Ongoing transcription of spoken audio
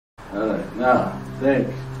All right, now, think.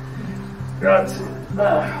 Grazie.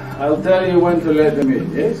 I'll tell you when to let them in,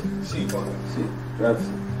 yes? Sì, padre. Sì,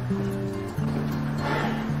 grazie.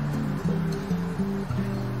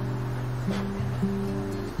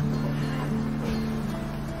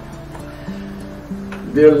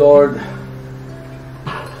 Dear Lord,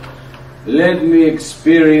 let me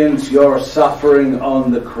experience your suffering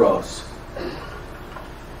on the cross.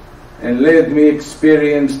 And let me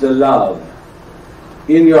experience the love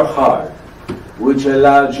in your heart which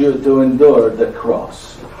allowed you to endure the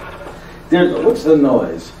cross. Dear Lord, what's the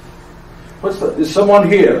noise? Is someone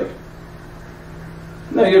here?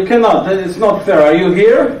 No, you cannot. It's not fair. Are you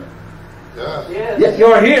here? Yes. Yes.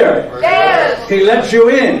 You're here. Yes. He let you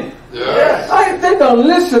in. Yes. They don't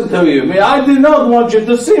listen to you. I did not want you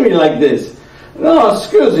to see me like this. No,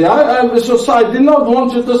 excuse me. I'm so sorry. I did not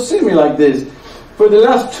want you to see me like this. For the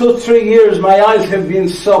last 2-3 years, my eyes have been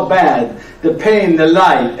so bad. The pain, the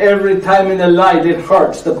light. Every time in the light, it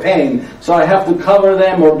hurts, the pain. So I have to cover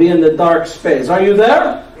them or be in the dark space. Are you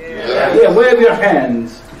there? Yes. Yeah, wave your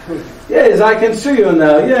hands. Yes, I can see you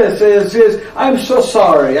now. Yes, yes, yes. I'm so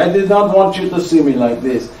sorry. I did not want you to see me like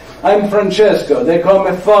this. I'm Francesco. They call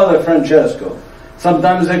me Father Francesco.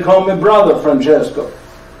 Sometimes they call me Brother Francesco.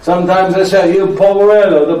 Sometimes they say, you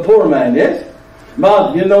poverello, the poor man, yes?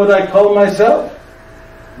 But you know what I call myself?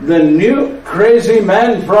 The new crazy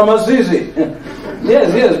man from Assisi.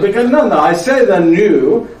 Yes, because no, I say the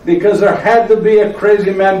new because there had to be a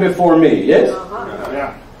crazy man before me, yes?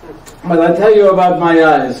 Yeah. But I tell you about my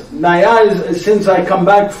eyes. My eyes, since I come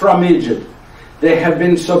back from Egypt, they have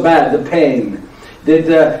been so bad, the pain.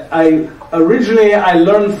 That originally I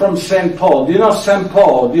learned from St. Paul. Do you know St.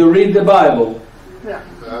 Paul? Do you read the Bible? Yes.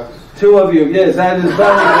 2 of you, yes, that is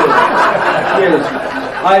very good.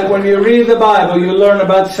 Yes. When you read the Bible, you learn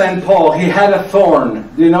about St. Paul. He had a thorn.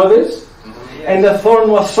 Do you know this? Yes. And the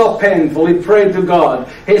thorn was so painful. He prayed to God.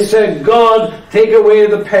 He said, God, take away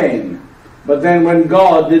the pain. But then when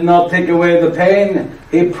God did not take away the pain,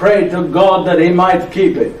 he prayed to God that he might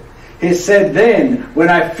keep it. He said, then, when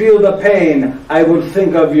I feel the pain, I will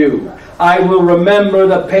think of you. I will remember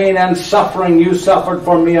the pain and suffering you suffered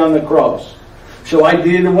for me on the cross. So I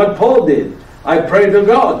did what Paul did. I prayed to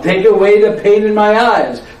God, take away the pain in my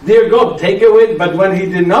eyes. Dear God, take away. But when he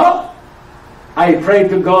did not, I prayed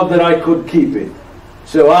to God that I could keep it.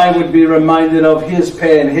 So I would be reminded of his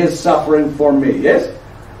pain, his suffering for me. Yes?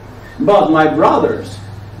 But my brothers,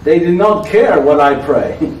 they did not care what I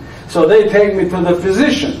pray. So they take me to the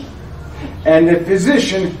physician. And the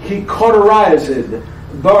physician, he cauterized it,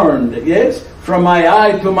 burned, yes, from my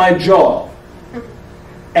eye to my jaw.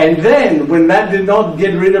 And then, when that did not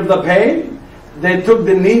get rid of the pain, they took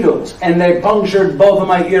the needles and they punctured both of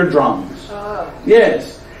my eardrums.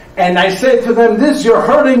 Yes. And I said to them, you're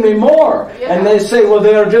hurting me more. Yeah. And they say, well,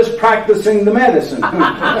 they are just practicing the medicine.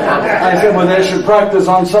 I said, well, they should practice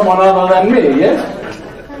on someone other than me, yes?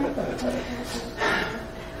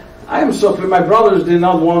 I am so pleased. My brothers did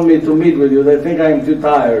not want me to meet with you. They think I am too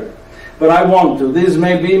tired. But I want to. This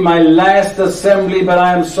may be my last assembly, but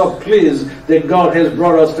I am so pleased that God has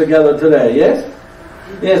brought us together today. Yes?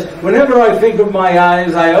 Yes. Whenever I think of my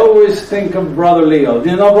eyes, I always think of Brother Leo. Do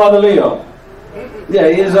you know Brother Leo? Yeah,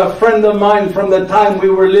 he is a friend of mine from the time we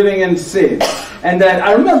were living in sin. And that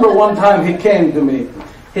I remember one time he came to me.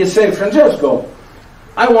 He said, Francesco,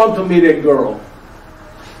 I want to meet a girl.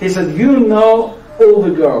 He said, you know all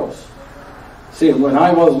the girls. See, when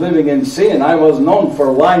I was living in sin, I was known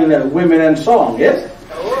for wine and women and song, yes?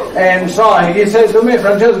 And so he says to me,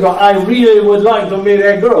 Francesco, I really would like to meet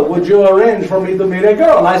a girl. Would you arrange for me to meet a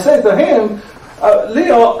girl? And I said to him,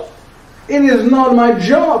 Leo, it is not my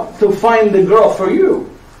job to find the girl for you.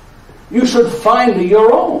 You should find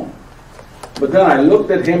your own. But then I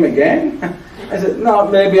looked at him again. I said, no,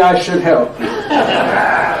 maybe I should help you.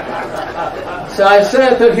 So I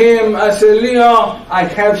said to him, I said, Leo, I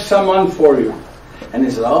have someone for you. And he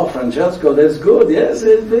said, oh, Francesco, that's good. Yes,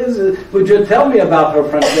 it is. Would you tell me about her,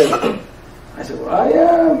 Francesco? I said,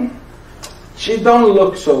 well, she don't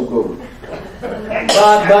look so good.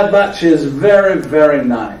 But she's very, very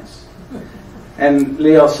nice. And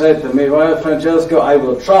Leo said to me, well, Francesco, I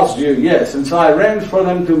will trust you, yes. And so I arranged for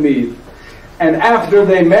them to meet. And after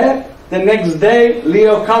they met, the next day,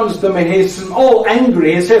 Leo comes to me. He's all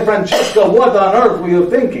angry. He said, Francesco, what on earth were you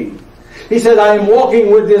thinking? He said, I am walking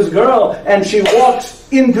with this girl, and she walks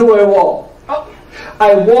into a wall.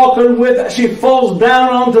 I walk her with, she falls down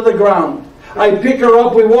onto the ground. I pick her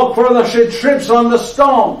up, we walk further, she trips on the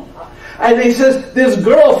stone. And he says, this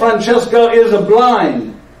girl, Francesco, is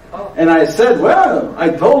blind. And I said, well, I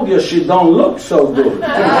told you she don't look so good.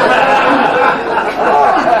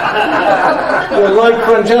 You like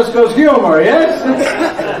Francesco's humor, yes?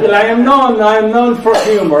 Well, I am known for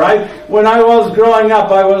humor. When I was growing up,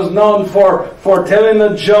 I was known for telling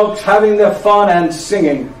the jokes, having the fun, and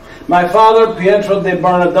singing. My father, Pietro de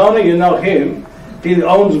Bernardone, you know him. He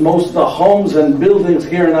owns most of the homes and buildings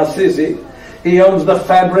here in Assisi. He owns the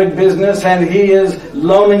fabric business, and he is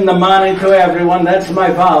loaning the money to everyone. That's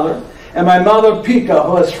my father. And my mother, Pica,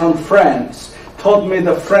 who is from France, taught me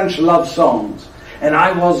the French love songs. And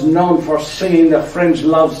I was known for singing the French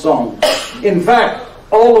love songs. In fact,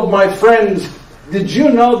 all of my friends, did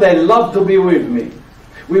you know they loved to be with me?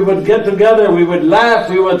 We would get together, we would laugh,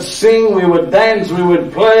 we would sing, we would dance, we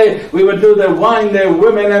would play, we would do the wine, the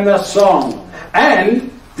women, and the song.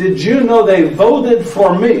 And did you know they voted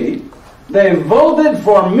for me? They voted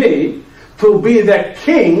for me to be the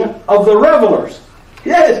king of the revelers.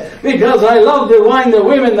 Yes, because I love the wine, the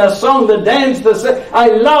women, the song, the dance, I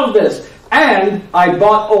love this. And I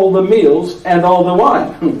bought all the meals and all the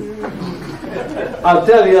wine. I'll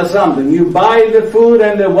tell you something. You buy the food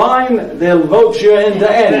and the wine, they'll vote you into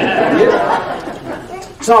anything.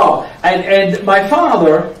 Yes? So, and my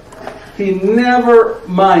father, he never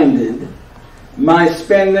minded my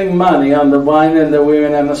spending money on the wine and the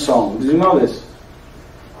women and the song. Did you know this?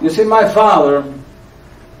 You see, my father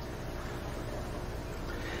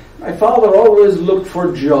always looked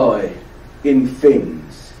for joy in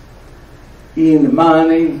things, in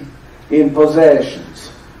money, in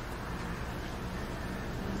possessions.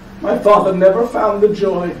 My father never found the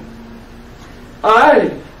joy. I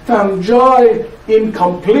found joy in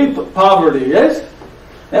complete poverty, yes?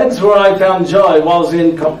 That's where I found joy, was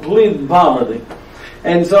in complete poverty.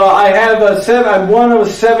 And so I have I'm one of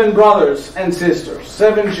 7 brothers and sisters,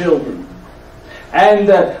 7 children.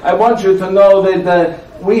 And I want you to know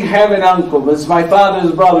that we have an uncle, it's my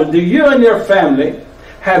father's brother. Do you and your family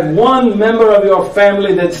have one member of your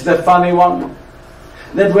family that's the funny one?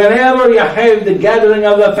 That whenever you have the gathering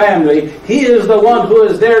of the family, he is the one who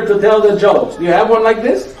is there to tell the jokes. Do you have one like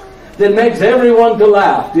this? That makes everyone to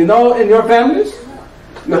laugh. Do you know in your families?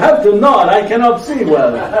 You have to nod. I cannot see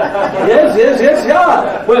well. Yes,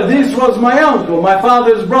 yeah. Well, this was my uncle, my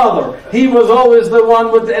father's brother. He was always the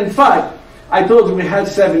one with... In fact, I told you we had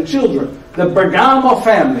 7 children. The Bergamo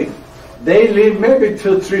family, they lived maybe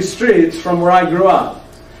 2-3 streets from where I grew up.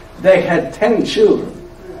 They had 10 children.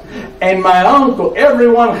 And my uncle,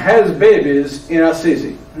 everyone has babies in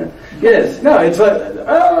Assisi. Yes, no, it's like,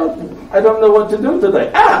 I don't know what to do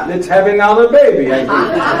today. Let's have another baby, I think.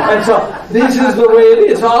 And so, this is the way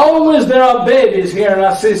it is. Always there are babies here in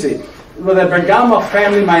Assisi. With the Bergamo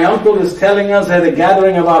family, my uncle is telling us at a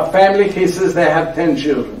gathering of our family, he says they have 10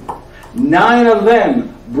 children. 9 of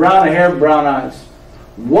them, brown hair, brown eyes.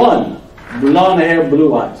 1, blonde hair,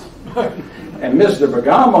 blue eyes. And Mr.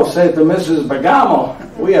 Bergamo said to Mrs. Bergamo,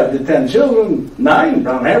 we have the 10 children, 9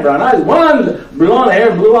 brown hair, brown eyes, 1 blonde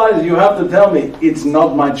hair, blue eyes. You have to tell me, it's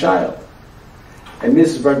not my child. And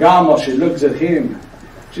Mrs. Bergamo, she looks at him.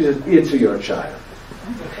 She says, it's your child.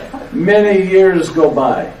 Many years go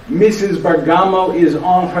by. Mrs. Bergamo is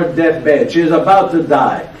on her deathbed. She is about to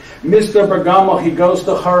die. Mr. Bergamo, he goes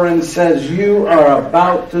to her and says, you are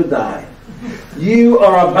about to die. You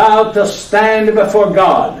are about to stand before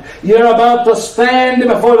God. You're about to stand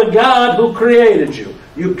before the God who created you.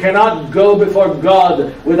 You cannot go before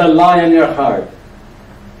God with a lie in your heart.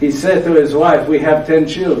 He said to his wife, we have 10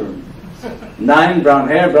 children. 9 brown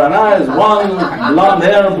hair, brown eyes, 1 blonde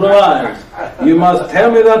hair, blue eyes. You must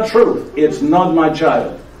tell me the truth. It's not my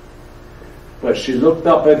child. But she looked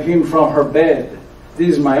up at him from her bed.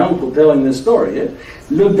 This is my uncle telling this story. Yeah?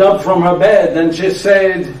 Looked up from her bed and she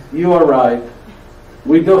said, you are right.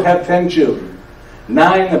 We do have 10 children.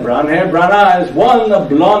 9 brown hair, brown eyes. 1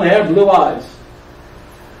 blonde hair, blue eyes.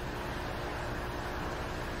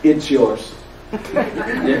 It's yours.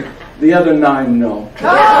 Yeah. The other 9, no.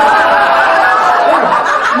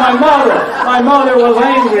 My mother was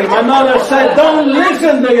angry. My mother said, don't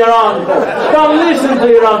listen to your uncle. Don't listen to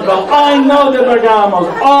your uncle. I know the Bergamos.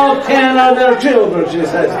 All 10 are their children, she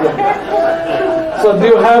says to me. So do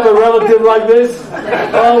you have a relative like this?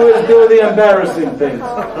 Always do the embarrassing things.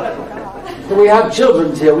 Do we have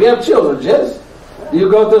children here? We have children, yes? Do you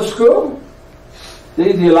go to school? Do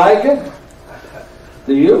you like it?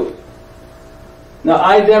 Do you? No,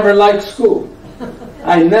 I never liked school.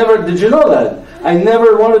 Did you know that? I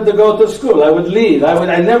never wanted to go to school. I would leave.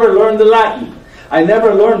 I never learned the Latin. I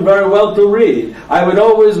never learned very well to read. I would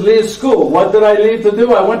always leave school. What did I leave to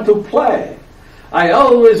do? I went to play. I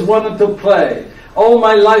always wanted to play. All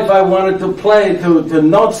my life I wanted to play, to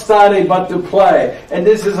not study, but to play. And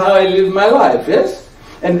this is how I lived my life, yes?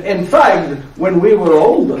 And in fact, when we were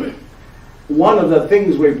older, one of the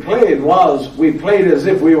things we played was, we played as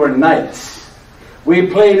if we were knights. We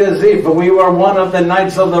played as if we were one of the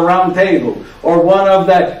knights of the Round Table, or one of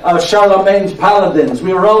the Charlemagne's paladins.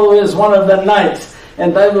 We were always one of the knights.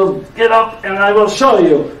 And I will get up and I will show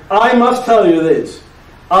you. I must tell you this.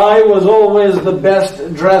 I was always the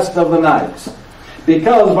best dressed of the knights,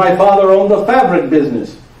 because my father owned a fabric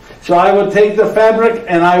business. So I would take the fabric,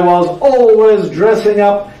 and I was always dressing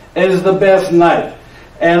up as the best knight.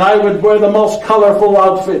 And I would wear the most colorful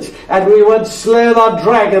outfits. And we would slay the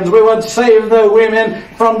dragons. We would save the women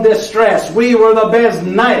from distress. We were the best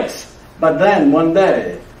knights. But then one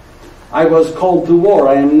day, I was called to war.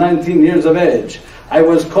 I am 19 years of age. I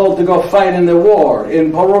was called to go fight in the war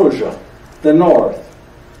in Perugia, the north.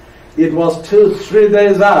 It was 2-3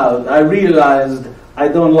 days out, I realized I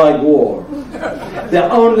don't like war. The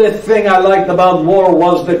only thing I liked about war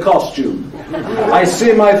was the costume. I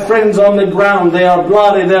see my friends on the ground. They are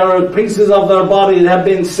bloody. There are pieces of their body that have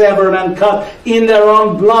been severed and cut. In their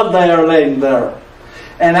own blood they are laying there.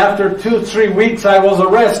 And after 2-3 weeks I was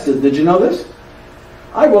arrested. Did you know this?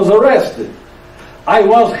 I was arrested. I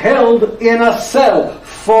was held in a cell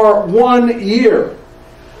for 1 year.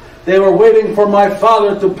 They were waiting for my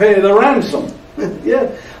father to pay the ransom.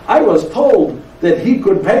 Yeah, I was told that he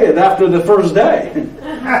could pay it after the first day.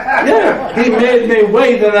 Yeah, he made me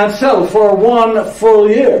wait in that cell for 1 full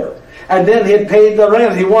year. And then he paid the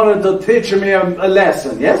rent. He wanted to teach me a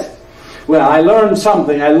lesson, yes? Well, I learned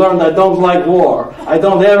something. I learned I don't like war. I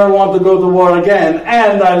don't ever want to go to war again.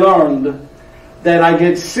 And I learned that I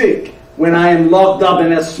get sick when I am locked up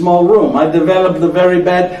in a small room. I developed the very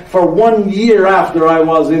bad for 1 year after I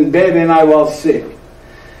was in bed and I was sick.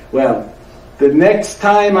 Well, the next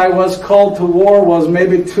time I was called to war was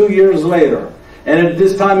maybe 2 years later. And at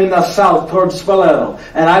this time in the south towards Spoleto.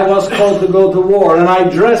 And I was called to go to war. And I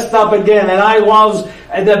dressed up again. And I was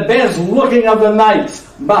the best looking of the knights.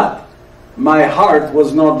 But my heart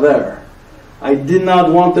was not there. I did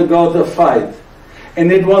not want to go to fight.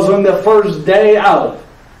 And it was on the first day out,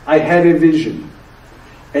 I had a vision.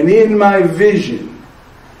 And in my vision,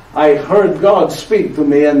 I heard God speak to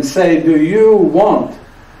me and say, do you want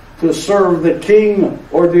to serve the king,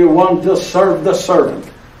 or do you want to serve the servant?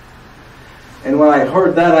 And when I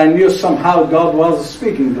heard that, I knew somehow God was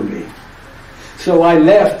speaking to me. So I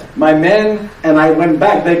left my men and I went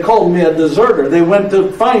back. They called me a deserter. They went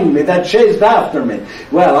to find me. They chased after me.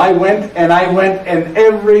 Well, I went and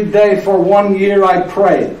every day for 1 year I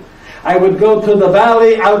prayed. I would go to the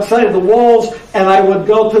valley outside the walls, and I would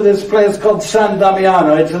go to this place called San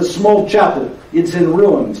Damiano. It's a small chapel. It's in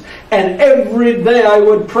ruins. And every day I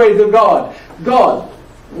would pray to God, God,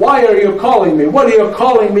 why are you calling me? What are you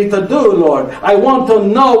calling me to do, Lord? I want to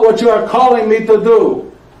know what you are calling me to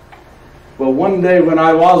do. Well, one day when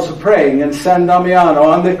I was praying in San Damiano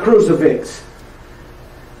on the crucifix,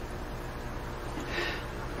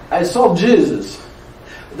 I saw Jesus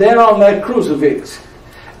there on that crucifix.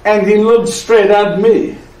 And he looked straight at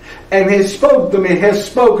me. And he spoke to me. He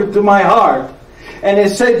spoke to my heart. And he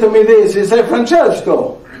said to me this. He said,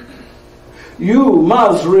 Francesco, you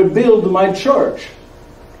must rebuild my church.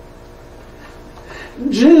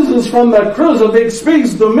 Jesus from the crucifix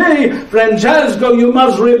speaks to me. Francesco, you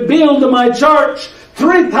must rebuild my church.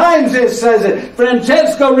 3 times he says it.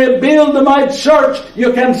 Francesco, rebuild my church.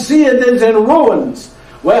 You can see it is in ruins.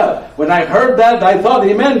 Well, when I heard that, I thought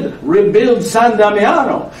he meant rebuild San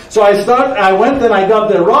Damiano. So I went and I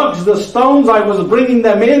got the rocks, the stones. I was bringing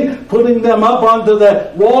them in, putting them up onto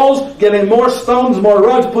the walls, getting more stones, more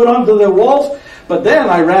rocks put onto the walls. But then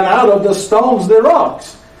I ran out of the stones, the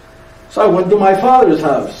rocks. So I went to my father's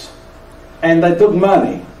house and I took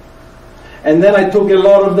money. And then I took a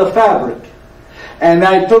lot of the fabric. And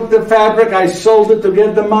I took the fabric, I sold it to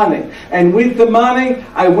get the money. And with the money,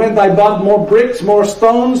 I bought more bricks, more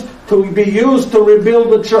stones to be used to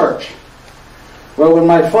rebuild the church. Well, when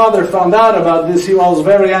my father found out about this, he was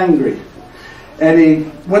very angry. And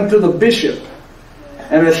he went to the bishop.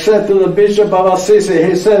 And he said to the bishop of Assisi,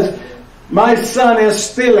 he says, my son is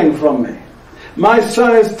stealing from me. My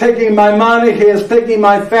son is taking my money, he is taking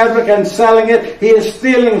my fabric and selling it. He is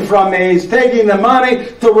stealing from me. He's taking the money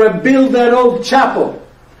to rebuild that old chapel.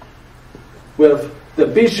 Well, the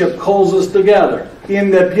bishop calls us together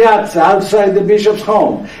in the piazza outside the bishop's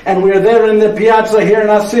home. And we're there in the piazza here in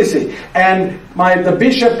Assisi. And the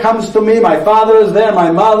bishop comes to me, my father is there,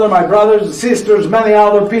 my mother, my brothers, sisters, many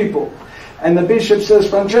other people. And the bishop says,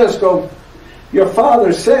 Francesco, your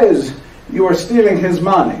father says you are stealing his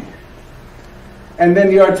money. And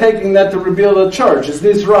then you are taking that to rebuild a church. Is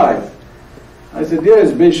this right? I said,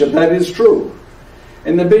 yes, Bishop, that is true.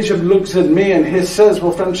 And the bishop looks at me and he says,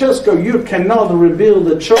 well, Francesco, you cannot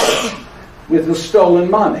rebuild a church with the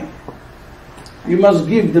stolen money. You must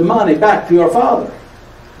give the money back to your father.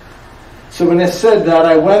 So when I said that,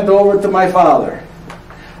 I went over to my father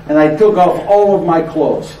and I took off all of my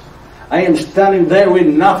clothes. I am standing there with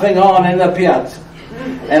nothing on in the piazza.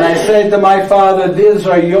 And I said to my father, these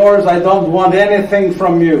are yours. I don't want anything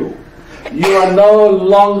from you. You are no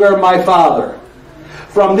longer my father.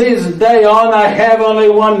 From this day on, I have only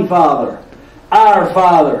one Father, our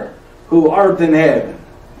Father, who art in heaven.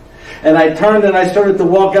 And I turned and I started to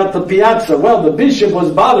walk out the piazza. Well, the bishop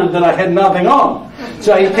was bothered that I had nothing on.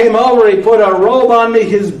 So he came over, he put a robe on me,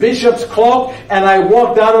 his bishop's cloak, and I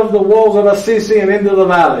walked out of the walls of Assisi and into the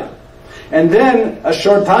valley. And then, a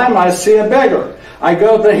short time, I see a beggar. I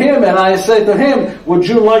go to him and I say to him, would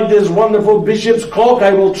you like this wonderful bishop's cloak?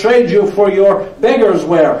 I will trade you for your beggar's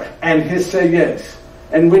wear. And he said yes.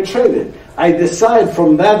 And we traded. I decided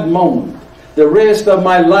from that moment, the rest of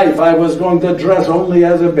my life, I was going to dress only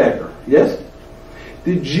as a beggar. Yes?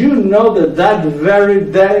 Did you know that that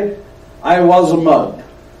very day, I was mugged?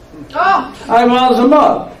 Oh. I was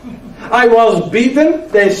mugged. I was beaten,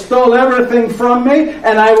 they stole everything from me,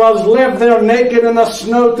 and I was left there naked in the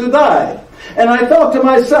snow to die. And I thought to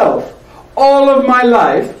myself, all of my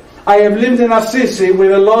life, I have lived in Assisi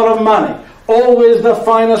with a lot of money, always the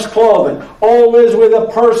finest clothing, always with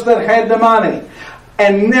a purse that had the money,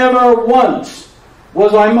 and never once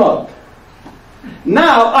was I mugged.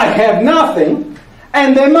 Now I have nothing,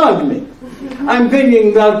 and they mug me. I'm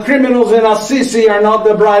thinking the criminals in Assisi are not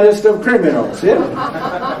the brightest of criminals. Yeah?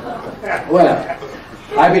 Well,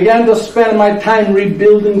 I began to spend my time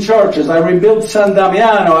rebuilding churches. I rebuilt San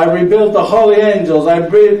Damiano. I rebuilt the Holy Angels. I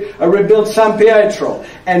rebuilt San Pietro.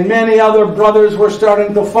 And many other brothers were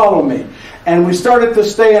starting to follow me. And we started to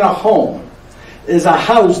stay in a home. It's a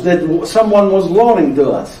house that someone was loaning to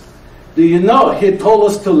us. Do you know he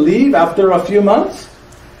told us to leave after a few months?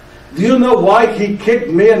 Do you know why he kicked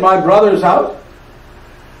me and my brothers out?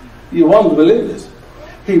 You won't believe this.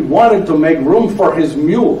 He wanted to make room for his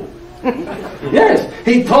mule. Yes,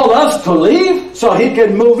 he told us to leave so he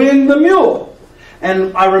could move in the mule.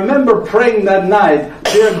 And I remember praying that night,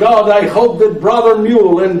 dear God, I hope that Brother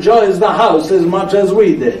Mule enjoys the house as much as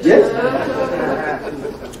we did. Yes?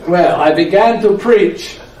 Well, I began to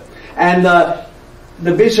preach. And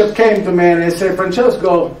the bishop came to me and he said,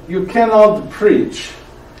 Francesco, you cannot preach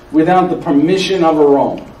without the permission of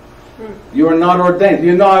Rome. You are not ordained.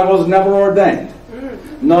 You know I was never ordained.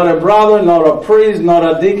 Not a brother, not a priest, not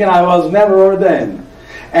a deacon. I was never ordained.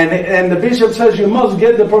 And the bishop says you must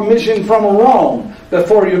get the permission from Rome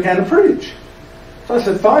before you can preach. So I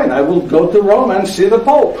said, fine, I will go to Rome and see the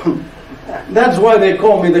Pope. That's why they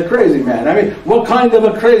call me the crazy man. I mean, what kind of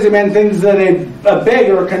a crazy man thinks that a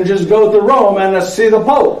beggar can just go to Rome and see the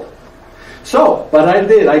Pope? So, but I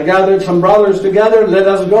did. I gathered some brothers together. Let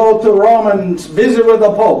us go to Rome and visit with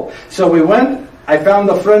the Pope. So we went. I found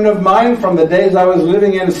a friend of mine from the days I was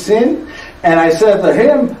living in sin. And I said to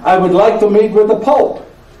him, I would like to meet with the Pope.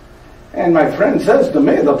 And my friend says to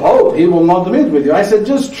me, the Pope, he will not meet with you. I said,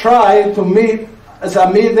 just try to meet as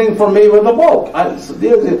a meeting for me with the Pope. I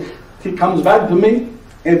said, he comes back to me,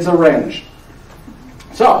 it's arranged.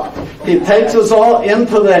 So, he takes us all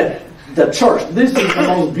into the church. This is the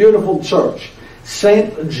most beautiful church.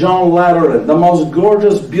 St. John Lateran, the most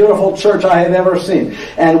gorgeous, beautiful church I had ever seen.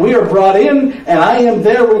 And we are brought in, and I am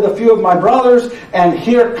there with a few of my brothers, and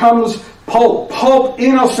here comes Pope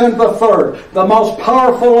Innocent III, the most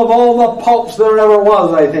powerful of all the popes there ever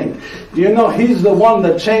was, I think. Do you know he's the one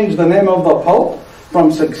that changed the name of the Pope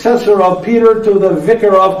from successor of Peter to the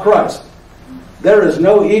Vicar of Christ? There is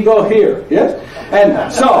no ego here, yes?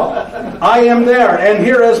 And so, I am there, and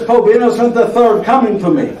here is Pope Innocent III coming to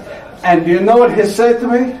me. And do you know what he said to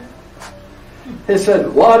me? He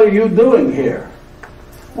said, what are you doing here?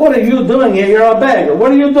 What are you doing here? You're a beggar.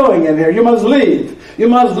 What are you doing in here? You must leave. You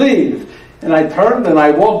must leave. And I turned and I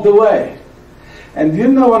walked away. And do you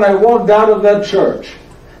know when I walked out of that church,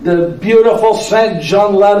 the beautiful St.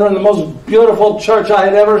 John Lateran, the most beautiful church I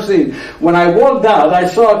had ever seen. When I walked out, I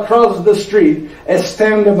saw across the street a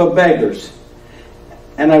stand of beggars.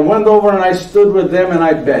 And I went over and I stood with them and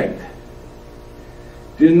I begged.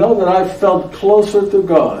 Do you know that I felt closer to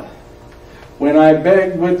God when I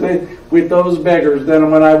begged with those beggars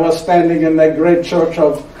than when I was standing in that great church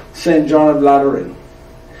of St. John of Lateran?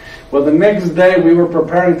 Well, the next day we were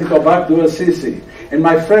preparing to go back to Assisi. And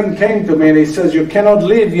my friend came to me and he says, you cannot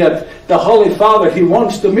leave yet. The Holy Father, he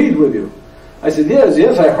wants to meet with you. I said,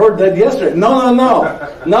 yes, I heard that yesterday.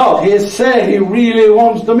 No, he said he really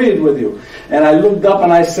wants to meet with you. And I looked up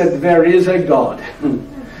and I said, there is a God.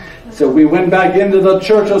 So we went back into the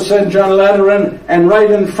church of St. John Lateran, and right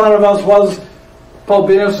in front of us was Pope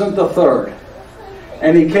Innocent III.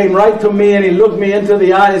 And he came right to me and he looked me into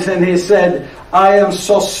the eyes and he said, I am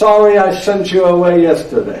so sorry I sent you away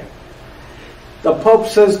yesterday. The Pope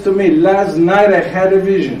says to me, last night I had a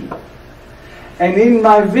vision. And in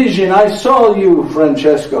my vision I saw you,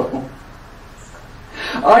 Francesco.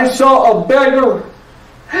 I saw a beggar.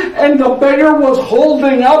 And the beggar was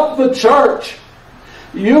holding up the church.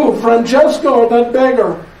 You, Francesco, are that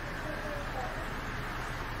beggar.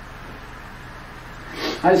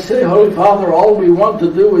 I say, Holy Father, all we want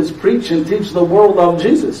to do is preach and teach the world of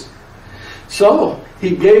Jesus. So,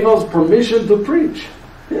 he gave us permission to preach.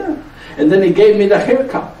 Yeah. And then he gave me the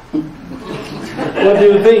haircut. What do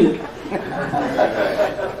you think?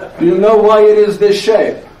 You know why it is this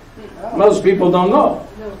shape? Most people don't know.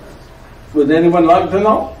 Would anyone like to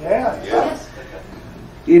know? Yes.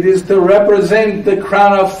 It is to represent the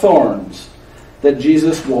crown of thorns that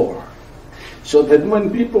Jesus wore. So that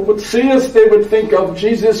when people would see us, they would think of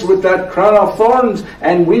Jesus with that crown of thorns,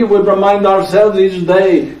 and we would remind ourselves each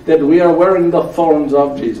day that we are wearing the thorns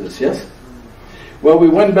of Jesus, yes? Well, we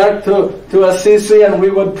went back to Assisi and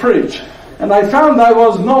we would preach. And I found I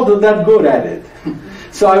was not that good at it.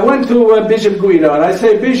 So I went to Bishop Guido and I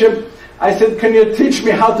said, Bishop, I said, can you teach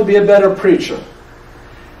me how to be a better preacher?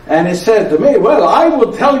 And he said to me, well, I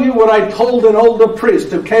will tell you what I told an older priest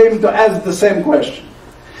who came to ask the same question.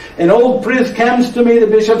 An old priest comes to me, the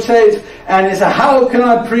bishop says, and he said, how can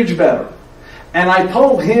I preach better? And I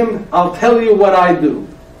told him, I'll tell you what I do.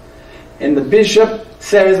 And the bishop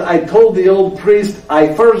says, I told the old priest,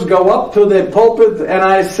 I first go up to the pulpit and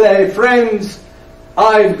I say, friends,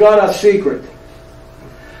 I've got a secret.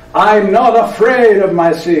 I'm not afraid of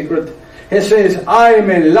my secret. He says, I'm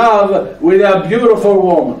in love with a beautiful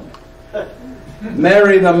woman,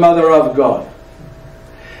 Mary, the Mother of God.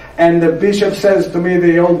 And the bishop says to me,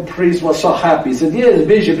 the old priest was so happy. He said, yes,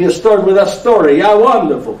 Bishop, you start with a story. Yeah,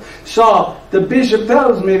 wonderful. So the bishop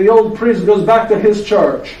tells me, the old priest goes back to his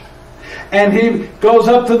church. And he goes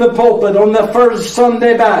up to the pulpit on the first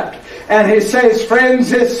Sunday back. And he says,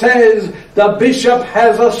 friends, he says, the bishop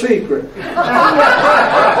has a secret.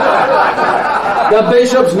 The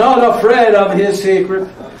bishop's not afraid of his secret.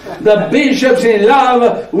 The bishop's in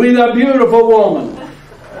love with a beautiful woman.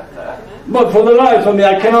 But for the life of me,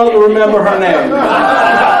 I cannot remember her name.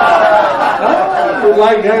 It's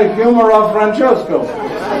like the humor of Francesco.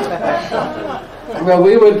 Well,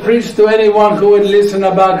 we would preach to anyone who would listen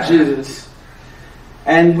about Jesus.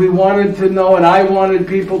 And we wanted to know, and I wanted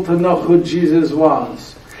people to know who Jesus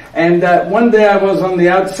was. And one day I was on the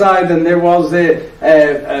outside and there was a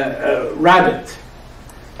rabbit.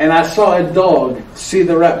 And I saw a dog see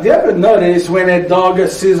the rabbit. Do you ever notice when a dog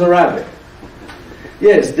sees a rabbit?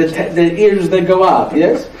 Yes, the ears, they go up,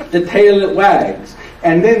 yes? The tail, it wags.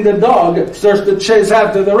 And then the dog starts to chase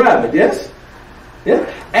after the rabbit, yes?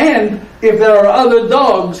 Yeah? And if there are other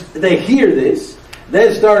dogs, they hear this.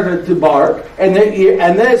 They started to bark, and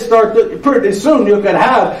they start to, pretty soon you could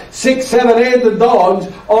have 6, 7, 8 dogs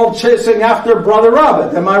all chasing after Brother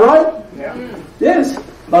Rabbit. Am I right? Yeah. Yes.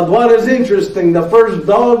 But what is interesting, the first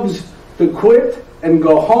dogs to quit and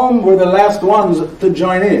go home were the last ones to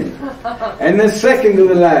join in. And the second to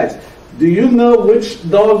the last. Do you know which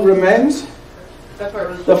dog remains? The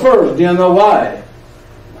first. The first. Do you know why?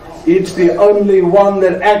 It's the only one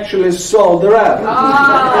that actually saw the rabbit.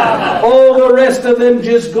 All the rest of them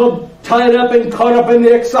just got tied up and caught up in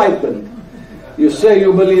the excitement. You say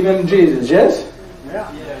you believe in Jesus, yes?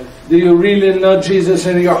 Yeah. Do you really know Jesus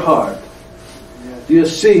in your heart? Do you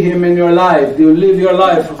see Him in your life? Do you live your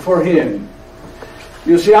life for Him?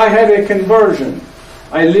 You see, I had a conversion.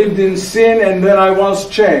 I lived in sin and then I was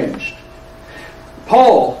changed.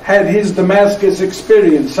 Paul had his Damascus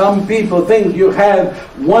experience. Some people think you have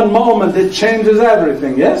one moment that changes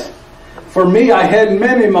everything, yes? For me, I had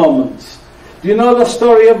many moments. Do you know the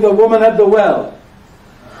story of the woman at the well?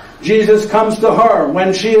 Jesus comes to her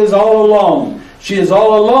when she is all alone. She is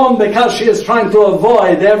all alone because she is trying to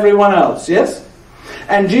avoid everyone else, yes?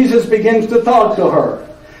 And Jesus begins to talk to her.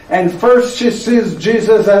 And first she sees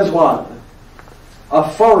Jesus as what? A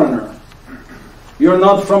foreigner. You're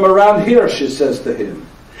not from around here, she says to him.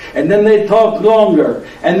 And then they talk longer.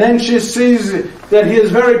 And then she sees that he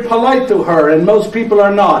is very polite to her, and most people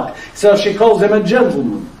are not. So she calls him a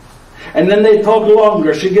gentleman. And then they talk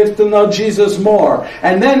longer. She gets to know Jesus more.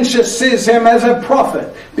 And then she sees him as a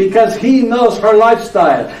prophet, because he knows her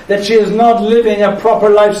lifestyle, that she is not living a proper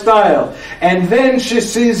lifestyle. And then she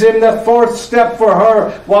sees him, the fourth step for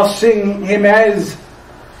her was seeing him as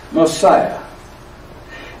Messiah.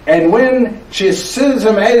 And when she sees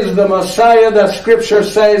him as the Messiah, the scripture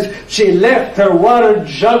says she left her water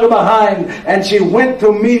jug behind and she went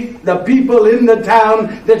to meet the people in the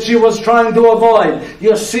town that she was trying to avoid.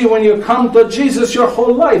 You see, when you come to Jesus, your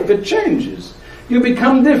whole life, it changes. You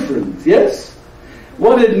become different, yes?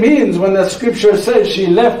 What it means when the scripture says she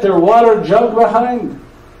left her water jug behind,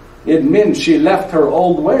 it means she left her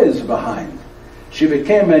old ways behind. She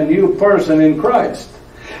became a new person in Christ.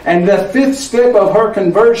 And the fifth step of her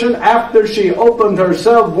conversion, after she opened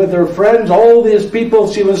herself with her friends, all these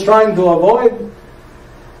people she was trying to avoid,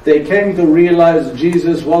 they came to realize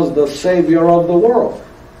Jesus was the Savior of the world.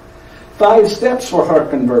 5 steps for her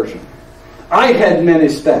conversion. I had many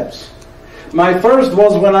steps. My first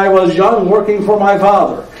was when I was young, working for my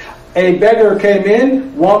father. A beggar came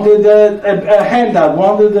in, wanted a handout,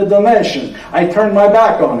 wanted a donation. I turned my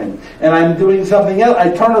back on him, and I'm doing something else. I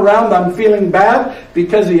turn around, I'm feeling bad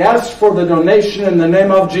because he asked for the donation in the name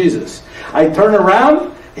of Jesus. I turn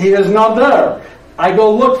around, he is not there. I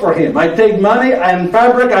go look for him. I take money and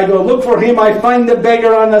fabric, I go look for him. I find the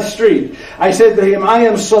beggar on the street. I said to him, I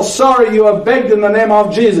am so sorry you have begged in the name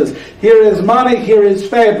of Jesus. Here is money, here is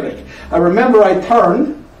fabric. I remember I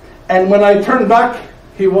turned, and when I turned back,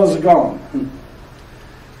 he was gone.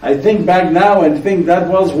 I think back now and think that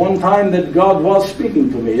was one time that God was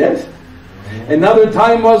speaking to me, yes? Another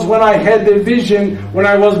time was when I had the vision when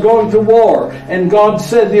I was going to war, and God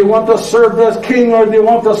said, do you want to serve the king or do you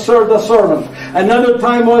want to serve the servant? Another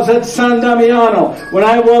time was at San Damiano when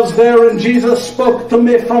I was there and Jesus spoke to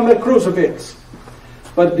me from the crucifix.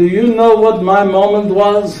 But do you know what my moment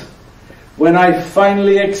was? When I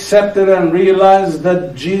finally accepted and realized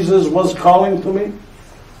that Jesus was calling to me.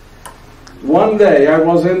 One day I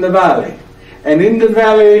was in the valley, and in the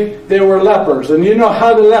valley there were lepers. And you know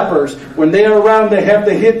how the lepers, when they are around, they have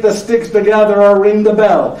to hit the sticks together or ring the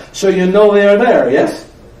bell, so you know they are there, yes?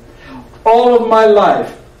 All of my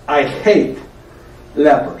life I hate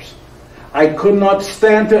lepers. I could not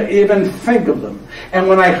stand to even think of them. And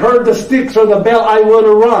when I heard the sticks or the bell, I would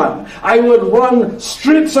run. I would run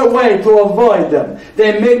streets away to avoid them.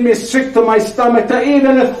 They made me sick to my stomach to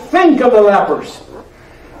even think of the lepers.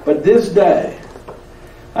 But this day,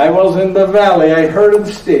 I was in the valley, I heard of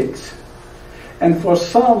sticks, and for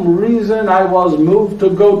some reason I was moved to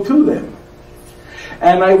go to them.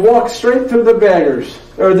 And I walked straight to the beggars,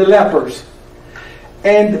 or the lepers,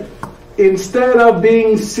 and instead of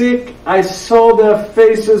being sick, I saw their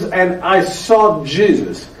faces and I saw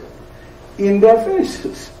Jesus in their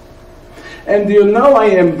faces. And you know, I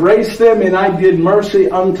embraced them and I did mercy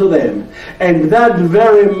unto them. And that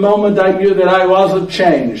very moment I knew that I was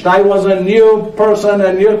changed. I was a new person,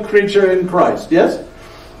 a new creature in Christ. Yes?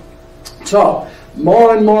 So,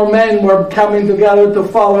 more and more men were coming together to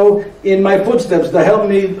follow in my footsteps to help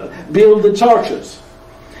me build the churches.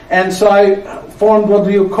 And so I formed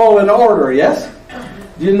what you call an order, yes?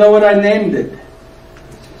 Do you know what I named it?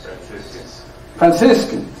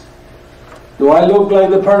 Franciscans. Do I look like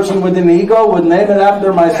the person with an ego would name it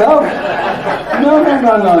after myself?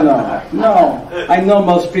 No. No. I know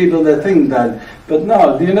most people that think that. But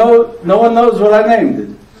no, do you know, no one knows what I named it?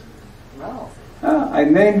 No. I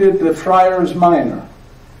named it the Friars Minor.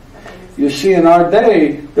 You see, in our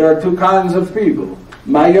day, there are 2 kinds of people.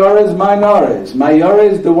 Mayores, minores.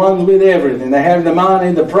 Mayores, the ones with everything. They have the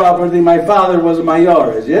money, the property. My father was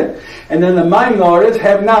mayores, yeah? And then the minores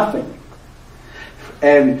have nothing.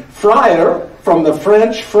 And friar, from the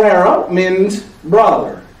French, frère, means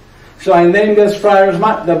brother. So I named us friars,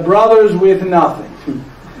 the brothers with nothing.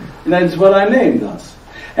 That's what I named us.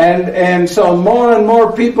 And so more and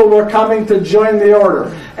more people were coming to join the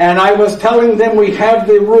order. And I was telling them we have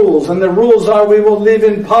the rules. And the rules are we will live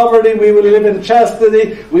in poverty, we will live in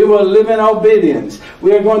chastity, we will live in obedience.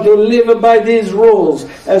 We are going to live by these rules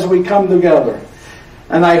as we come together.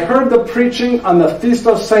 And I heard the preaching on the Feast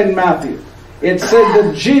of St. Matthew. It said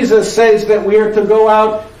that Jesus says that we are to go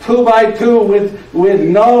out 2 by 2 with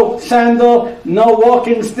no sandal, no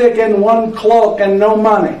walking stick, and 1 cloak, and no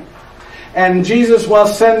money. And Jesus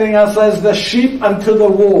was sending us as the sheep unto the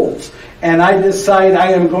wolves. And I decide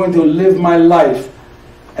I am going to live my life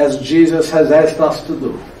as Jesus has asked us to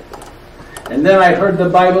do. And then I heard the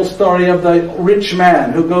Bible story of the rich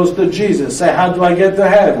man who goes to Jesus, say, how do I get to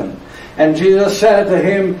heaven? And Jesus said to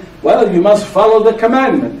him, well, you must follow the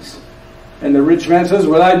commandments. And the rich man says,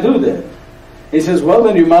 well, I do that. He says, well,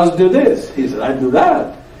 then you must do this. He said, I do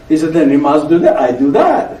that. He said, then you must do that. I do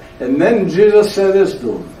that. And then Jesus said this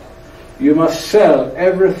to him, you must sell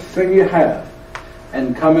everything you have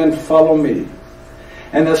and come and follow me.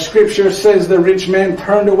 And the scripture says the rich man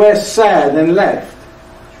turned away sad and left.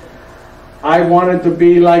 I wanted to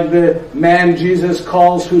be like the man Jesus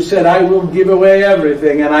calls who said, I will give away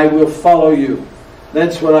everything and I will follow you.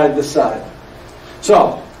 That's what I decided.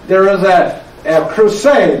 So, there is a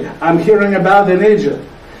crusade I'm hearing about in Egypt.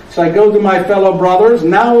 So I go to my fellow brothers.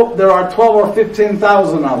 Now there are 12 or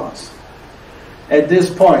 15,000 of us at this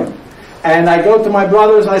point. And I go to my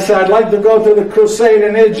brothers, I say, I'd like to go to the crusade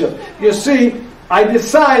in Egypt. You see, I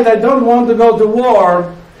decide I don't want to go to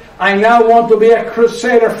war. I now want to be a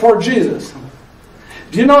crusader for Jesus.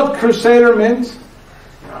 Do you know what crusader means?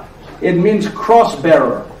 It means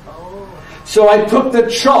cross-bearer. So I took the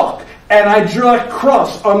chalk and I drew a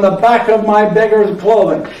cross on the back of my beggar's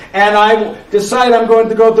clothing. And I decide I'm going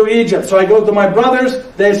to go to Egypt. So I go to my brothers,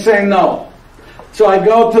 they say no. So I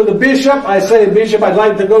go to the bishop, I say, Bishop, I'd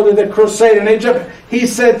like to go to the crusade in Egypt. He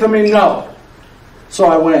said to me, no. So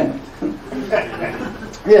I went.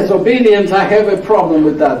 Yes, obedience, I have a problem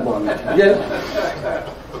with that one. Yes.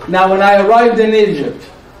 Now when I arrived in Egypt,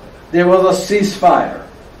 there was a ceasefire.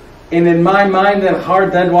 And in my mind and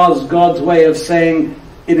heart, that was God's way of saying,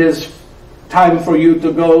 it is time for you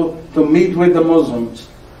to go to meet with the Muslims.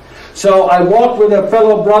 So I walked with a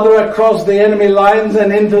fellow brother across the enemy lines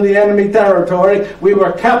and into the enemy territory. We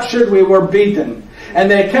were captured, we were beaten. And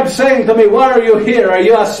they kept saying to me, why are you here? Are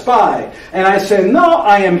you a spy? And I said, no,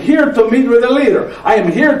 I am here to meet with the leader. I am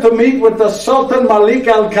here to meet with the Sultan Malik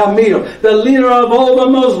al-Kamil, the leader of all the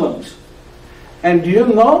Muslims. And do you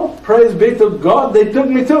know, praise be to God, they took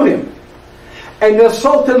me to him. And the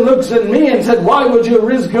Sultan looks at me and said, why would you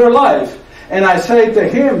risk your life? And I say to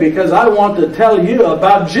him, because I want to tell you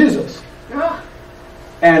about Jesus.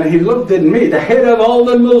 And he looked at me, the head of all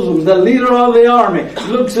the Muslims, the leader of the army,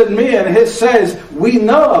 looks at me and he says, we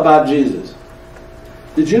know about Jesus.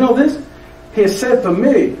 Did you know this? He said to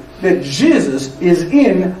me that Jesus is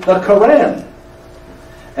in the Quran.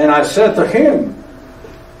 And I said to him,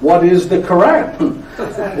 what is the Quran?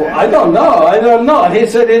 Well, I don't know. And he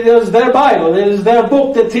said, it is their Bible. It is their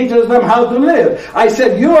book that teaches them how to live. I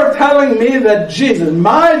said, you are telling me that Jesus,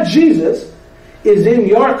 my Jesus, is in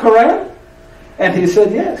your Quran? And he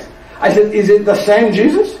said, yes. I said, is it the same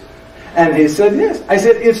Jesus? And he said, yes. I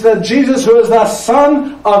said, it's the Jesus who is the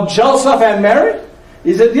son of Joseph and Mary?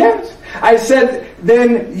 He said, yes. I said,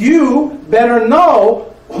 then you better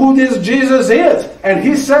know who this Jesus is. And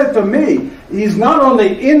he said to me, he's not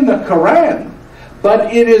only in the Quran,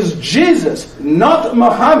 but it is Jesus, not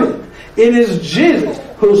Muhammad. It is Jesus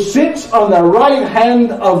who sits on the right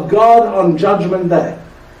hand of God on Judgment Day.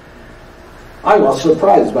 I was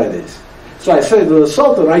surprised by this. So I said to the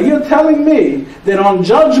Sultan, are you telling me that on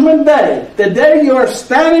Judgment Day, the day you are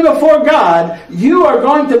standing before God, you are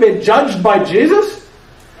going to be judged by Jesus?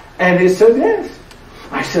 And he said, yes.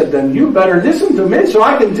 I said, then you better listen to me so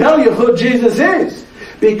I can tell you who Jesus is.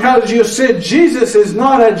 Because you said Jesus is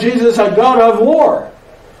not a Jesus, a God of war.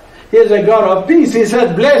 He is a God of peace. He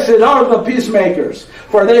said, blessed are the peacemakers,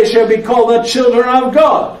 for they shall be called the children of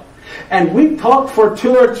God. And we talked for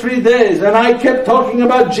 2 or 3 days, and I kept talking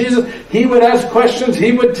about Jesus. He would ask questions,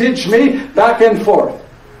 he would teach me, back and forth.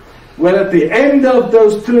 Well, at the end of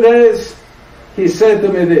those 2 days, he said to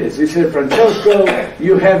me this. He said, Francesco,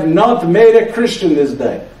 you have not made a Christian this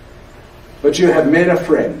day, but you have made a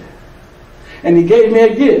friend. And he gave me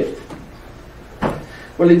a gift.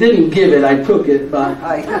 Well, he didn't give it, I took it, but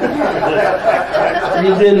he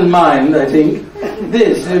didn't mind, I think.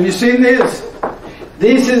 This, have you seen this?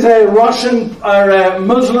 This is a Russian or a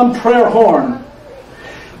Muslim prayer horn.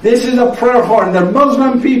 This is a prayer horn. The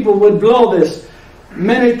Muslim people would blow this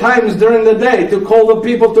many times during the day to call the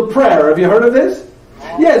people to prayer. Have you heard of this?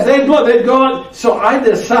 Yes, they blow, they go on. So I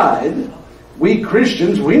decide, we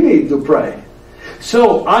Christians, we need to pray.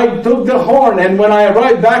 So I took the horn, and when I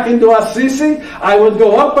arrived back into Assisi, I would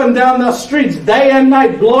go up and down the streets day and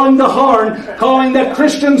night blowing the horn, calling the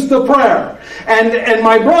Christians to prayer. And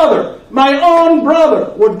my brother, my own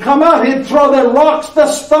brother, would come out. He'd throw the rocks, the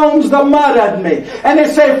stones, the mud at me. And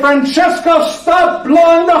he'd say, Francesco, stop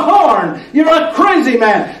blowing the horn. You're a crazy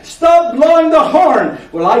man. Stop blowing the horn.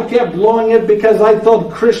 Well, I kept blowing it because I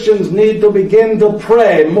thought Christians need to begin to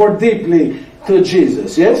pray more deeply to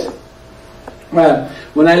Jesus. Yes? Well,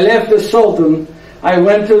 when I left the Sultan, I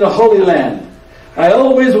went to the Holy Land. I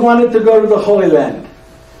always wanted to go to the Holy Land.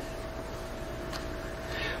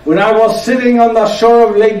 When I was sitting on the shore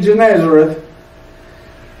of Lake Gennesaret,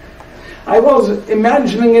 I was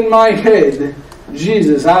imagining in my head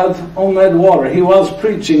Jesus out on that water. He was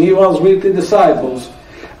preaching. He was with the disciples.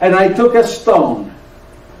 And I took a stone.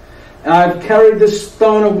 And I've carried this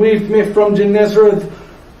stone with me from Gennesaret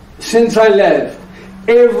since I left.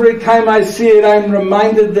 Every time I see it, I'm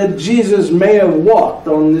reminded that Jesus may have walked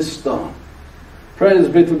on this stone. Praise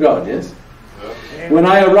be to God, yes? When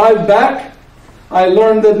I arrived back, I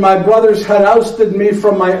learned that my brothers had ousted me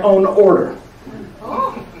from my own order.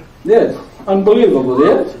 Yes, unbelievable,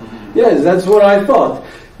 yes? Yes, that's what I thought.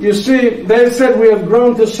 You see, they said we have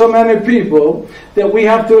grown to so many people that we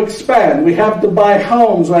have to expand. We have to buy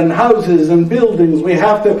homes and houses and buildings. We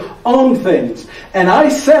have to own things. And I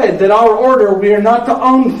said that our order, we are not to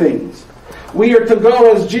own things. We are to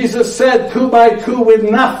go, as Jesus said, 2 by 2 with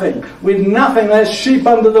nothing as sheep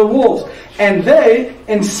under the wolves. And they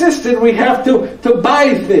insisted we have to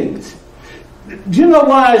buy things. Do you know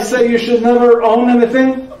why I say you should never own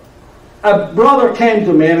anything? A brother came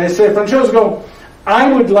to me and he said, Francesco,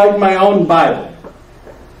 I would like my own Bible.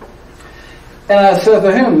 And I said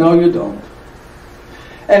to him, no, you don't.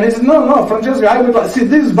 And he said, no, Francesco, I would like... See,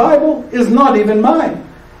 this Bible is not even mine.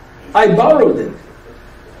 I borrowed it.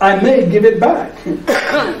 I may give it back.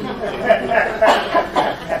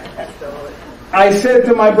 I said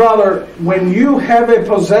to my brother, when you have a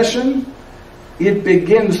possession, it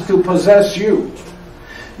begins to possess you.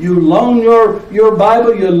 You loan your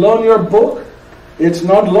Bible, you loan your book. It's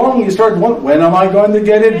not long, you start wondering, when am I going to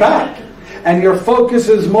get it back? And your focus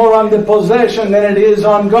is more on the possession than it is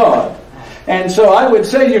on God. And so I would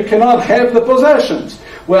say you cannot have the possessions.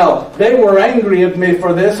 Well, they were angry at me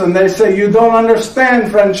for this, and they say, you don't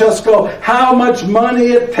understand, Francesco, how much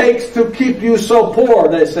money it takes to keep you so poor,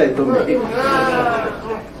 they say to me.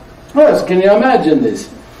 Yes, can you imagine this?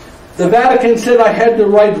 The Vatican said I had to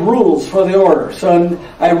write rules for the order. So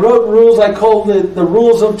I wrote rules I called the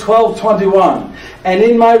rules of 1221. And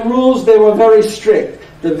in my rules, they were very strict.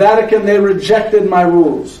 The Vatican, they rejected my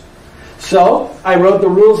rules. So I wrote the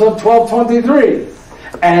rules of 1223.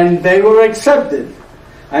 And they were accepted.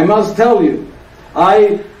 I must tell you,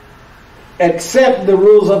 I accept the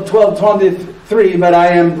rules of 1223, but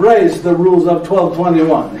I embrace the rules of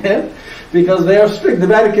 1221. Because they are strict. The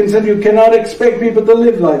Vatican said you cannot expect people to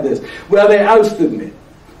live like this. Well, they ousted me.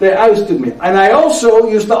 They ousted me. And I also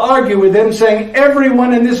used to argue with them saying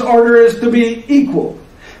everyone in this order is to be equal.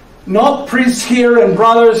 Not priests here and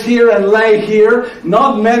brothers here and lay here.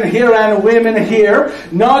 Not men here and women here.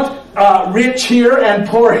 Not rich here and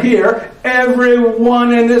poor here.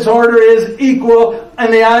 Everyone in this order is equal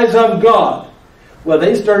in the eyes of God. Well,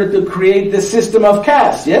 they started to create the system of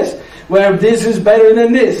caste, yes? Where this is better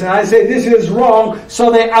than this. And I say this is wrong,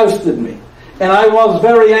 so they ousted me. And I was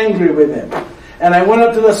very angry with them. And I went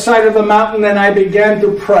up to the side of the mountain and I began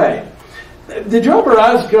to pray. Did you ever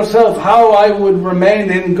ask yourself how I would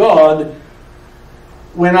remain in God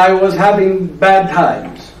when I was having bad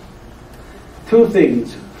times? 2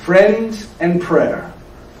 things, friends and prayer.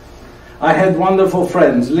 I had wonderful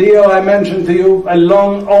friends. Leo, I mentioned to you, a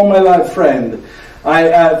long, all my life friend.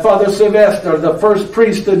 Father Sylvester, the first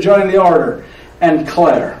priest to join the order, and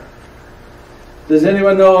Claire. Does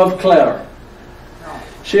anyone know of Claire? No.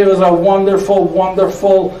 She was a wonderful,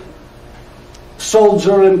 wonderful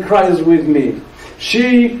soldier in Christ with me.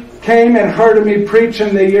 She came and heard me preach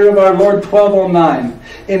in the year of our Lord 1209.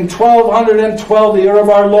 In 1212, the year of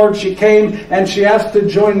our Lord, she came and she asked to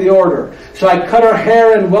join the order. So I cut her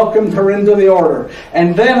hair and welcomed her into the order.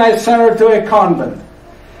 And then I sent her to a convent.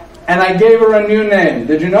 And I gave her a new name.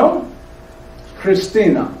 Did you know?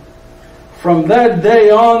 Christina. From that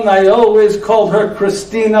day on, I always called her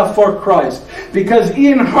Christina for Christ. Because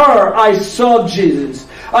in her, I saw Jesus.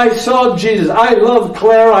 I saw Jesus. I loved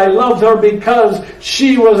Claire. I loved her because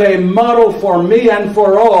she was a model for me and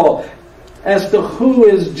for all as to who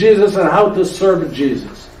is Jesus and how to serve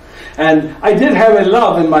Jesus. And I did have a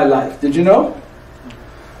love in my life. Did you know?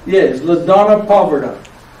 Yes, La Donna Poverta.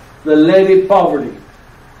 The Lady Poverty.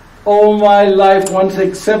 All my life, once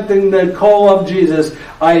accepting the call of Jesus,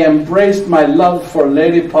 I embraced my love for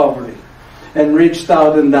Lady Poverty and reached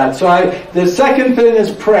out in that. So the second thing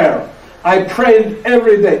is prayer. I prayed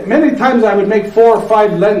every day. Many times I would make 4 or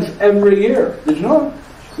 5 Lents every year. Did you know?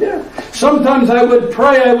 Yeah. Sometimes I would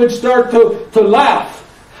pray, I would start to laugh.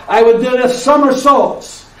 I would do the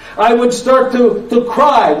somersaults. I would start to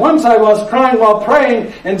cry. Once I was crying while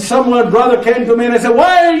praying, and brother came to me and I said,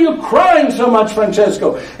 why are you crying so much,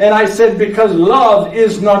 Francesco? And I said, because love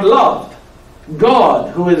is not loved.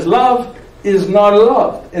 God, who is love, is not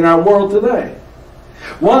loved in our world today.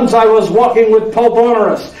 Once I was walking with Pope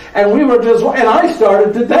Honoris, and and I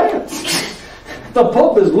started to dance. The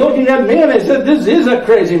Pope is looking at me and he said, this is a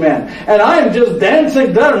crazy man. And I am just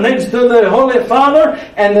dancing there next to the Holy Father,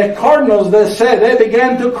 and the cardinals, they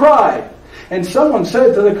began to cry. And someone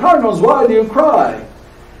said to the cardinals, why do you cry?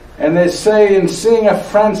 And they say, in seeing a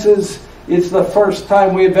Francis, it's the first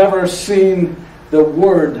time we've ever seen the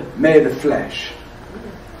Word made flesh.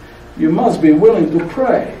 You must be willing to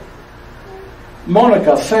pray.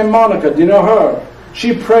 Monica, Saint Monica, do you know her?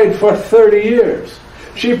 She prayed for 30 years.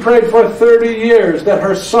 She prayed for 30 years that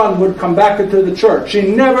her son would come back into the church.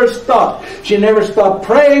 She never stopped. She never stopped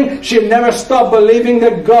praying. She never stopped believing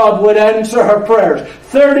that God would answer her prayers.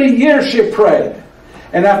 30 years she prayed.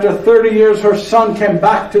 And after 30 years, her son came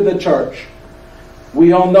back to the church.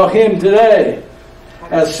 We all know him today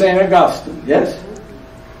as St. Augustine. Yes?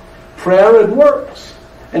 Prayer, it works.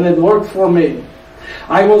 And it worked for me.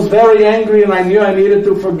 I was very angry and I knew I needed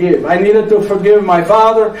to forgive. I needed to forgive my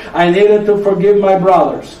father. I needed to forgive my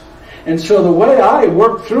brothers. And so the way I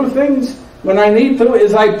work through things when I need to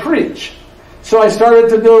is I preach. So I started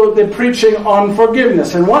to do the preaching on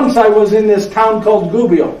forgiveness. And once I was in this town called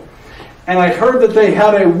Gubbio. And I heard that they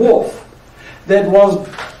had a wolf that was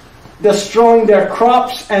destroying their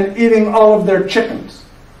crops and eating all of their chickens.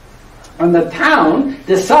 And the town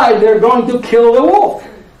decided they're going to kill the wolf.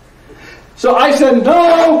 So I said,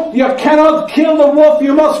 no, you cannot kill the wolf.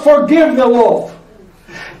 You must forgive the wolf.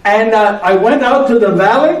 And I went out to the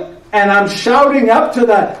valley, and I'm shouting up to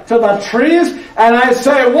the trees, and I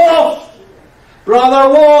say, wolf, brother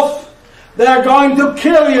wolf, they're going to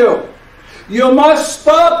kill you. You must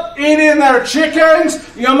stop eating their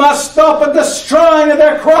chickens. You must stop destroying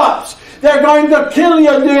their crops. They're going to kill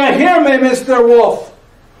you. Do you hear me, Mr. Wolf?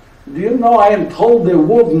 Do you know I am told the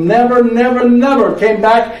wolf never came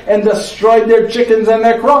back and destroyed their chickens and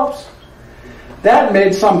their crops? That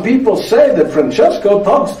made some people say that Francesco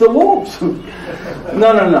talks to wolves.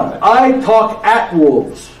 No. I talk at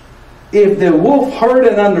wolves. If the wolf heard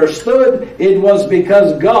and understood, it was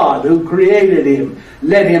because God, who created him,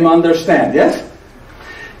 let him understand. Yes?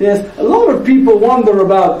 Yes. A lot of people wonder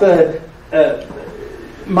about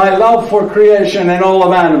my love for creation and all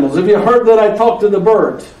of animals. Have you heard that I talk to the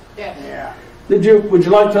birds? Yes. Yeah. Would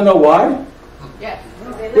you like to know why? Yes.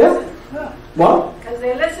 Yeah? What? Because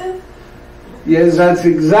they listen. Yes, that's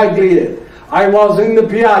exactly it. I was in the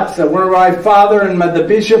piazza where my father and the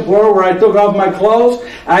bishop were, where I took off my clothes.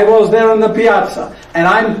 I was there in the piazza. And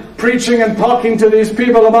I'm preaching and talking to these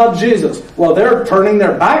people about Jesus. Well, they're turning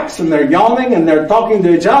their backs and they're yawning and they're talking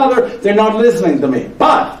to each other. They're not listening to me.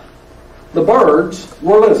 But the birds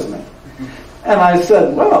were listening. And I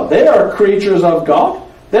said, well, they are creatures of God.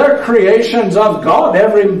 They're creations of God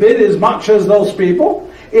every bit as much as those people.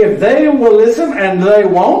 If they will listen and they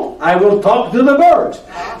won't, I will talk to the birds.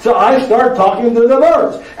 So I start talking to the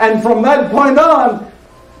birds. And from that point on,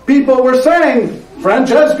 people were saying,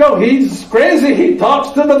 Francesco, he's crazy. He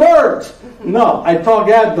talks to the birds. No, I talk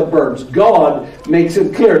at the birds. God makes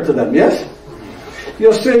it clear to them, yes?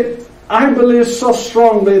 You see, I believe so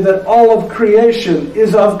strongly that all of creation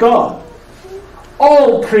is of God.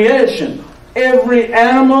 All creation. Every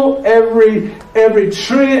animal, every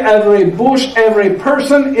tree, every bush, every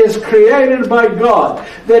person is created by God.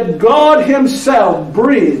 That God himself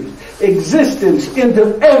breathed existence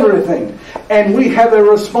into everything. And we have a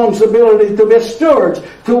responsibility to be stewards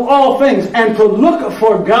to all things and to look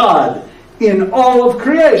for God in all of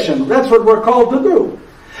creation. That's what we're called to do.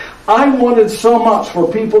 I wanted so much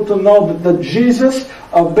for people to know that the Jesus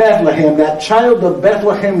of Bethlehem, that child of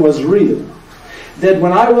Bethlehem, was real. That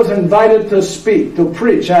when I was invited to speak, to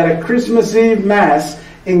preach at a Christmas Eve Mass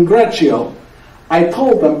in Greccio, I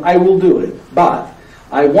told them I will do it. But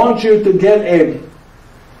I want you to get a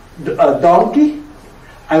donkey.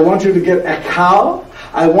 I want you to get a cow.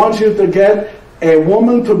 I want you to get a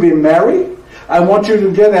woman to be Mary. I want you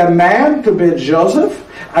to get a man to be Joseph.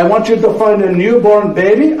 I want you to find a newborn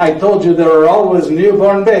baby. I told you there are always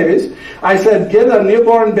newborn babies. I said, get a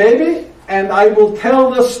newborn baby, and I will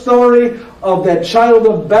tell the story of that child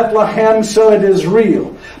of Bethlehem so it is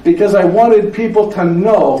real. Because I wanted people to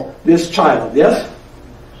know this child, yes?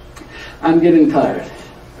 I'm getting tired.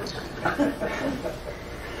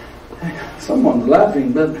 Someone's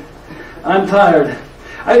laughing, but I'm tired.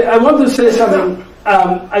 I want to say something.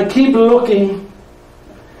 I keep looking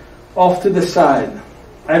off to the side.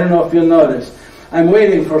 I don't know if you noticed. I'm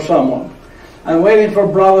waiting for someone. I'm waiting for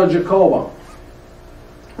Brother Jacobo.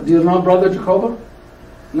 Do you know Brother Jacobo?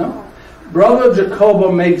 No? Brother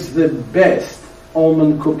Jacobo makes the best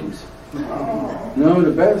almond cookies. No,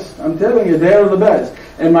 the best. I'm telling you, they're the best.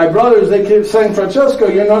 And my brothers, they keep saying, Francesco,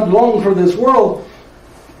 you're not long for this world.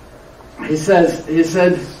 He said,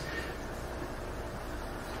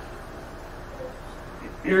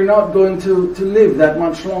 you're not going to live that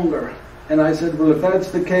much longer. And I said, well, if that's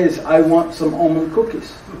the case, I want some almond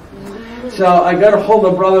cookies. So I got a hold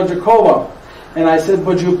of Brother Jacobo. And I said,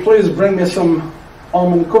 would you please bring me some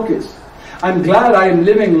almond cookies? I'm glad I am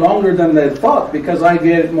living longer than they thought because I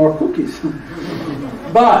get more cookies.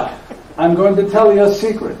 But I'm going to tell you a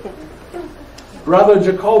secret. Brother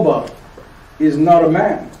Jacobo is not a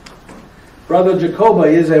man. Brother Jacoba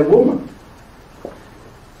is a woman.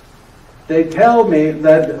 They tell me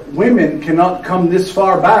that women cannot come this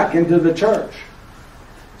far back into the church.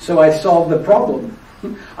 So I solved the problem.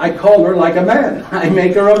 I call her like a man. I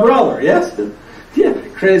make her a brother, yes? Yeah,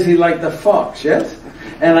 crazy like the fox, yes?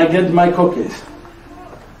 And I get my cookies.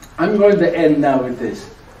 I'm going to end now with this.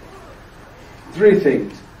 3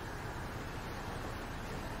 things.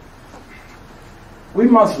 We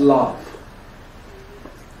must love.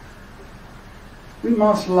 We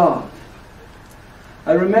must love.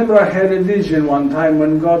 I remember I had a vision one time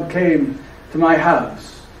when God came to my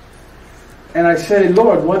house. And I said,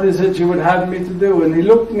 Lord, what is it you would have me to do? And He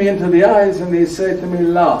looked me into the eyes and He said to me,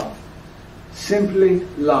 love. Simply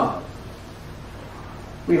love.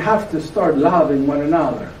 We have to start loving one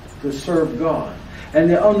another to serve God. And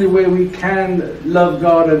the only way we can love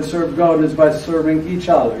God and serve God is by serving each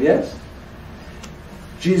other, yes?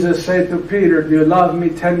 Jesus said to Peter, do you love me?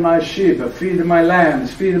 Tend my sheep, feed my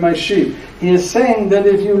lambs, feed my sheep. He is saying that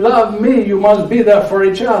if you love me, you must be there for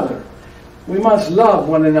each other. We must love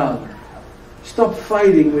one another. Stop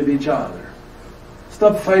fighting with each other.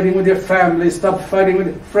 Stop fighting with your family. Stop fighting with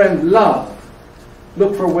your friends. Love.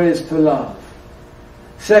 Look for ways to love.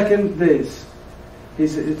 Second, this.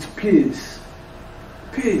 It's peace.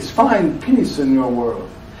 Peace. Find peace in your world.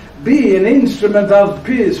 Be an instrument of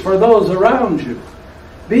peace for those around you.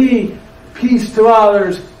 Be peace to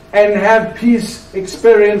others and have peace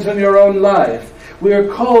experience in your own life. We are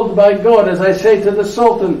called by God, as I say to the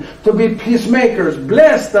Sultan, to be peacemakers.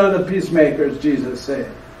 Blessed are the peacemakers, Jesus said.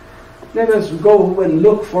 Let us go and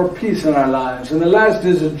look for peace in our lives. And the last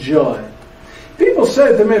is joy. People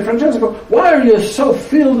say to me, Francesco, why are you so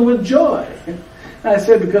filled with joy? And I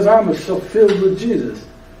said, because I'm so filled with Jesus.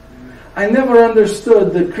 I never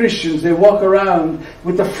understood the Christians, they walk around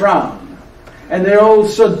with a frown. And they're all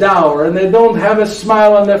so dour, and they don't have a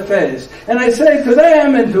smile on their face. And I say to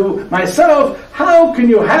them and to myself, how can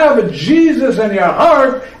you have Jesus in your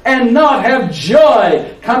heart and not have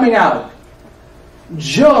joy coming out?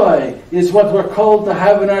 Joy is what we're called to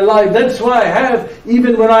have in our life. That's why I have,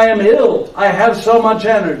 even when I am ill, I have so much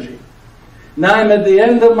energy. Now I'm at the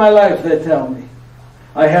end of my life, they tell me.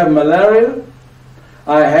 I have malaria,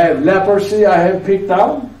 I have leprosy, I have picked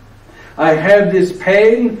out. I have this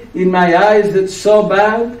pain in my eyes that's so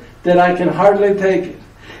bad that I can hardly take it.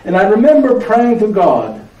 And I remember praying to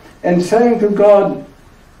God and saying to God,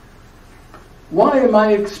 why am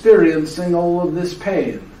I experiencing all of this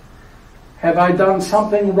pain? Have I done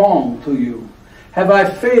something wrong to you? Have I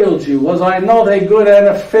failed you? Was I not a good and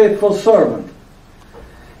a faithful servant?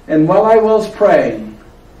 And while I was praying,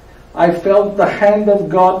 I felt the hand of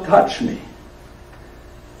God touch me.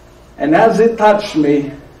 And as it touched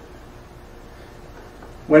me,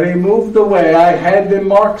 when He moved away, I had the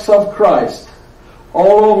marks of Christ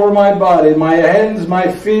all over my body, my hands, my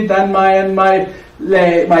feet, and my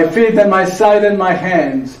feet and my side and my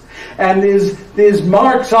hands. And these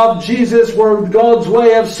marks of Jesus were God's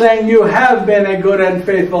way of saying, you have been a good and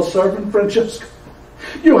faithful servant, Francesco.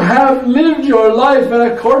 You have lived your life in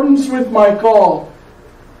accordance with my call.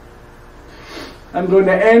 I'm going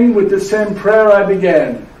to end with the same prayer I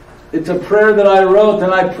began. It's a prayer that I wrote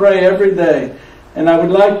and I pray every day. And I would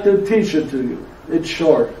like to teach it to you. It's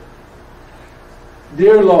short.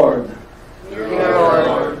 Dear Lord,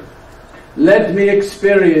 let me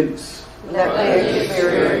experience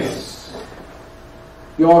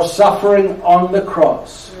your suffering on the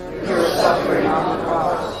cross.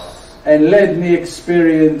 And let me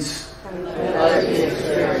experience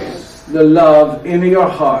the love in your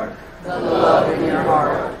heart,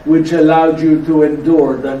 which allowed you to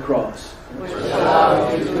endure the cross.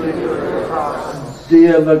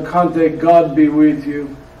 Dear Vakante, God be with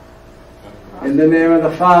you. In the name of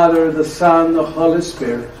the Father, the Son, the Holy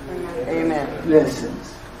Spirit. Amen. Blessings.